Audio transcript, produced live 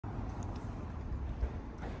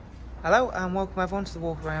Hello and welcome everyone to the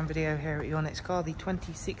walk around video here at your next car, the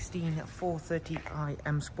 2016 430i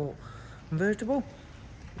M Sport convertible.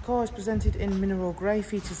 The car is presented in mineral grey,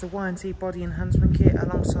 features the Y&T body enhancement kit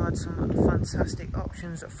alongside some fantastic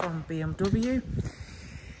options from BMW.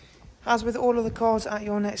 As with all of the cars at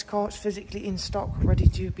your next car, it's physically in stock, ready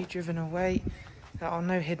to be driven away. There are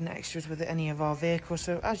no hidden extras with any of our vehicles,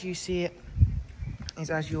 so as you see it is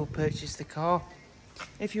as you'll purchase the car.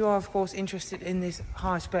 If you are of course interested in this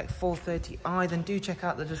high spec 430i, then do check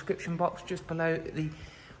out the description box just below the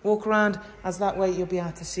walk around, as that way you'll be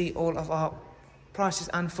able to see all of our prices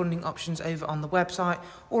and funding options over on the website,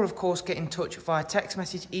 or of course get in touch via text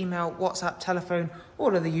message, email, WhatsApp, telephone,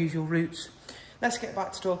 all of the usual routes. Let's get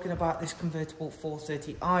back to talking about this convertible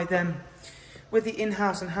 430i then. With the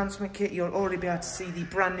in-house enhancement kit, you'll already be able to see the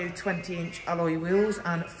brand new 20-inch alloy wheels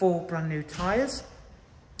and 4 brand new tyres.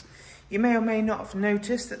 You may or may not have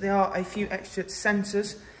noticed that there are a few extra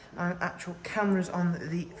sensors and actual cameras on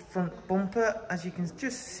the front bumper, as you can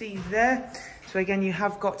just see there. So again, you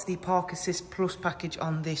have got the Park Assist Plus package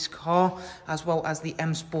on this car, as well as the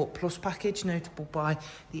M Sport Plus package, notable by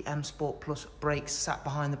the M Sport Plus brakes sat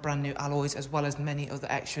behind the brand new alloys, as well as many other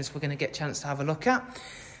extras we're going to get a chance to have a look at.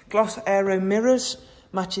 Gloss aero mirrors,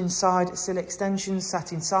 matching side sill extensions,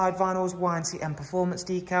 satin side vinyls, Y&T M Performance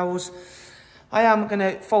decals. I am going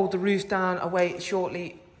to fold the roof down away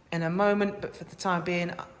shortly in a moment, but for the time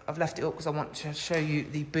being I've left it up because I want to show you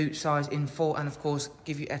the boot size in full and of course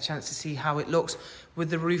give you a chance to see how it looks with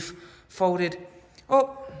the roof folded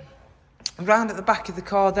up. Round at the back of the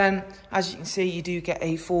car then, as you can see, you do get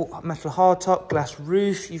a full metal hardtop, glass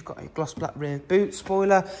roof. You've got a gloss black rear boot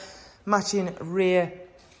spoiler, matching rear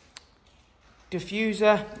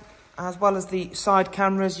diffuser, as well as the side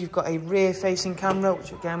cameras. You've got a rear facing camera,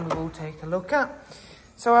 which again we will take a look at.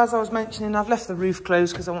 So as I was mentioning, I've left the roof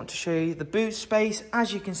closed because I want to show you the boot space.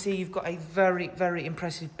 As you can see, you've got a very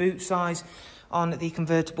impressive boot size on the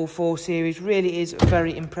convertible 4 Series. Really is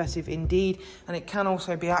very impressive indeed, and it can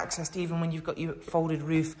also be accessed even when you've got your folded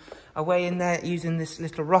roof away in there, using this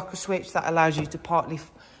little rocker switch that allows you to partly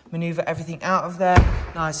maneuver everything out of there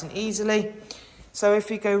nice and easily. So if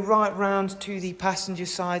we go right round to the passenger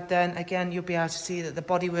side then, again you'll be able to see that the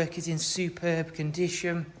bodywork is in superb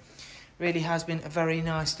condition. Really has been very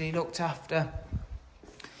nicely looked after.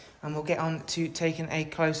 And we'll get on to taking a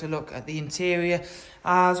closer look at the interior,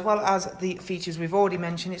 as well as the features we've already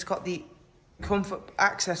mentioned. It's got the comfort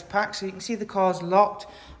access pack, so you can see the car's locked.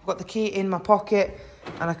 I've got the key in my pocket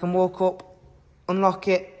and I can walk up, unlock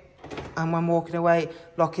it, and when walking away,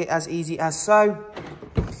 lock it as easy as so.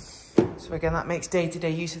 So again, that makes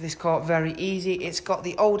day-to-day use of this car very easy. It's got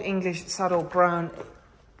the Old English saddle brown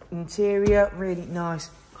interior, really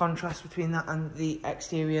nice contrast between that and the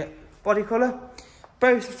exterior body colour.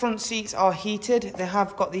 Both front seats are heated. They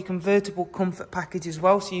have got the convertible comfort package as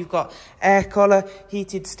well, so you've got air collar,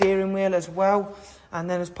 heated steering wheel as well. And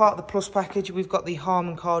then as part of the Plus package, we've got the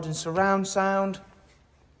Harman Kardon surround sound.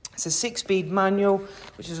 It's a 6-speed manual,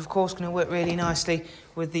 which is of course going to work really nicely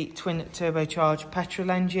with the twin turbocharged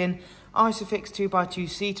petrol engine. Isofix 2x2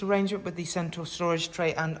 seat arrangement with the central storage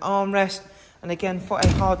tray and armrest. And again, for a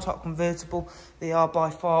hardtop convertible, they are by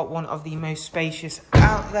far one of the most spacious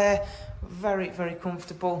out there. Very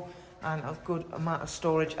comfortable and a good amount of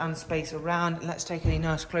storage and space around. Let's take a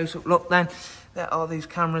nice close-up look then. There are these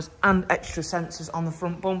cameras and extra sensors on the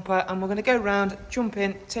front bumper, and we're going to go round, jump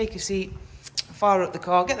in, take a seat, fire up the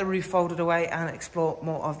car, get the roof folded away and explore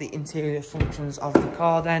more of the interior functions of the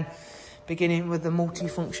car then. Beginning with the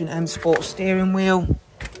multi-function M Sport steering wheel.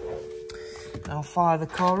 I'll fire the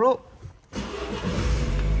car up.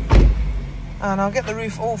 And I'll get the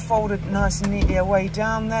roof all folded nice and neatly away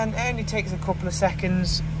down then. It only takes a couple of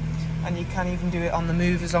seconds, and you can even do it on the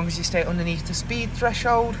move as long as you stay underneath the speed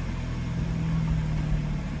threshold.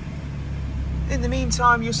 In the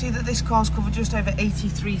meantime, you'll see that this car's covered just over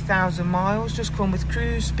 83,000 miles. Just come with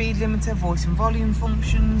cruise, speed limiter, voice and volume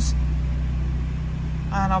functions.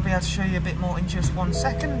 And I'll be able to show you a bit more in just 1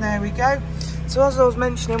 second. There we go. So as I was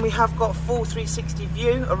mentioning, we have got a full 360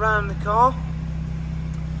 view around the car.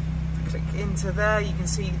 Click into there, you can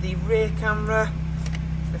see the rear camera.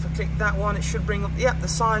 If I click that one, it should bring up the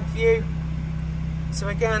side view. So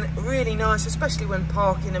again, really nice, especially when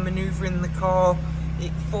parking and manoeuvring the car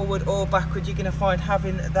forward or backward. You're going to find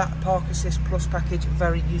having that Park Assist Plus package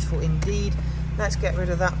very useful indeed. Let's get rid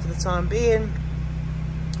of that for the time being.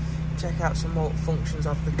 Check out some more functions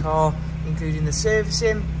of the car, including the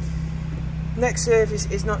servicing. Next service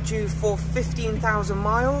is not due for 15,000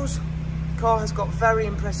 miles. The car has got very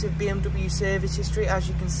impressive BMW service history, as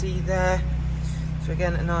you can see there. So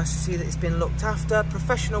again, nice to see that it's been looked after.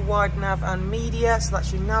 Professional wide nav and media, so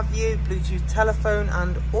that's your nav view, Bluetooth telephone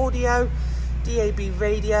and audio, DAB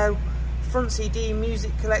radio, front CD,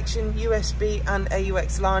 music collection, USB and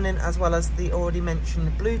AUX lining, as well as the already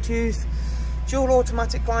mentioned Bluetooth. Dual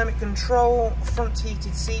automatic climate control, front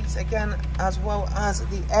heated seats again, as well as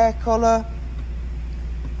the air colour.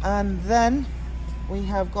 And then we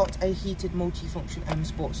have got a heated multifunction M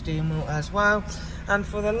Sport steering wheel as well. And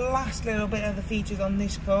for the last little bit of the features on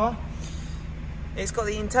this car, it's got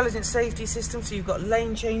the intelligent safety system, so you've got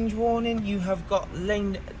lane change warning, you have got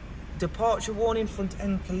lane departure warning, front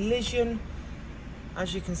end collision,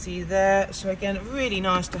 as you can see there. So again, really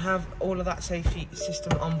nice to have all of that safety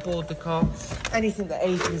system on board the car. Anything that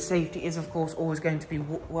aids in safety is of course always going to be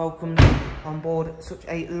welcomed on board such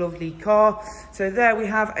a lovely car. So there we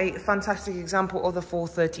have a fantastic example of the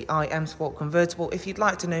 430i M Sport convertible. If you'd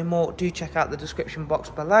like to know more, do check out the description box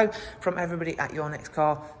below. From everybody at Your Next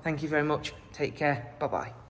Car, thank you very much, take care, bye bye.